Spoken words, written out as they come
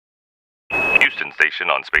Attention station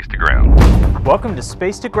on Space to Ground. Welcome to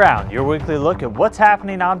Space to Ground, your weekly look at what's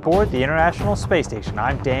happening on board the International Space Station.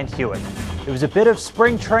 I'm Dan Hewitt. It was a bit of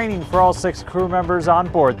spring training for all 6 crew members on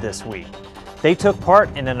board this week. They took part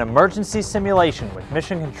in an emergency simulation with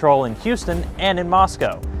mission control in Houston and in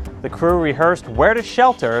Moscow. The crew rehearsed where to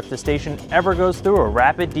shelter if the station ever goes through a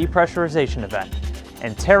rapid depressurization event.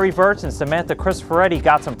 And Terry Virts and Samantha Cristoforetti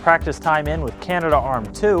got some practice time in with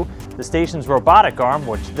Canadarm2, the station's robotic arm,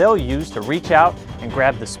 which they'll use to reach out and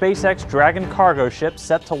grab the SpaceX Dragon cargo ship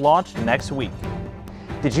set to launch next week.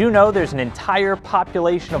 Did you know there's an entire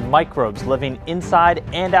population of microbes living inside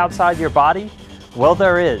and outside your body? Well,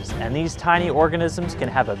 there is, and these tiny organisms can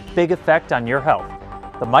have a big effect on your health.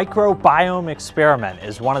 The microbiome experiment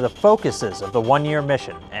is one of the focuses of the one-year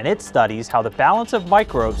mission, and it studies how the balance of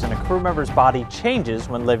microbes in a crew member's body changes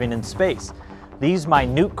when living in space. These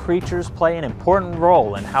minute creatures play an important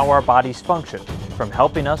role in how our bodies function, from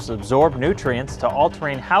helping us absorb nutrients to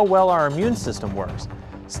altering how well our immune system works.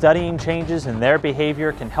 Studying changes in their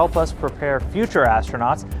behavior can help us prepare future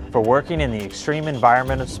astronauts for working in the extreme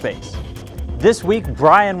environment of space. This week,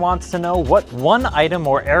 Brian wants to know what one item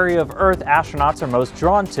or area of Earth astronauts are most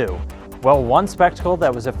drawn to. Well, one spectacle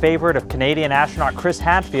that was a favorite of Canadian astronaut Chris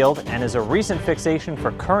Hadfield and is a recent fixation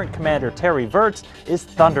for current Commander Terry Virts is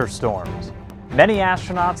thunderstorms. Many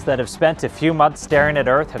astronauts that have spent a few months staring at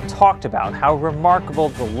Earth have talked about how remarkable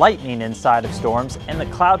the lightning inside of storms and the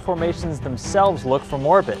cloud formations themselves look from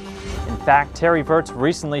orbit. In fact, Terry Virts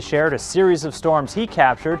recently shared a series of storms he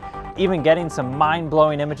captured, even getting some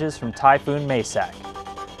mind-blowing images from Typhoon Maysak.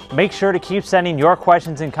 Make sure to keep sending your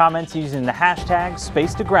questions and comments using the hashtag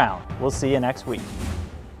 #SpaceToGround. We'll see you next week.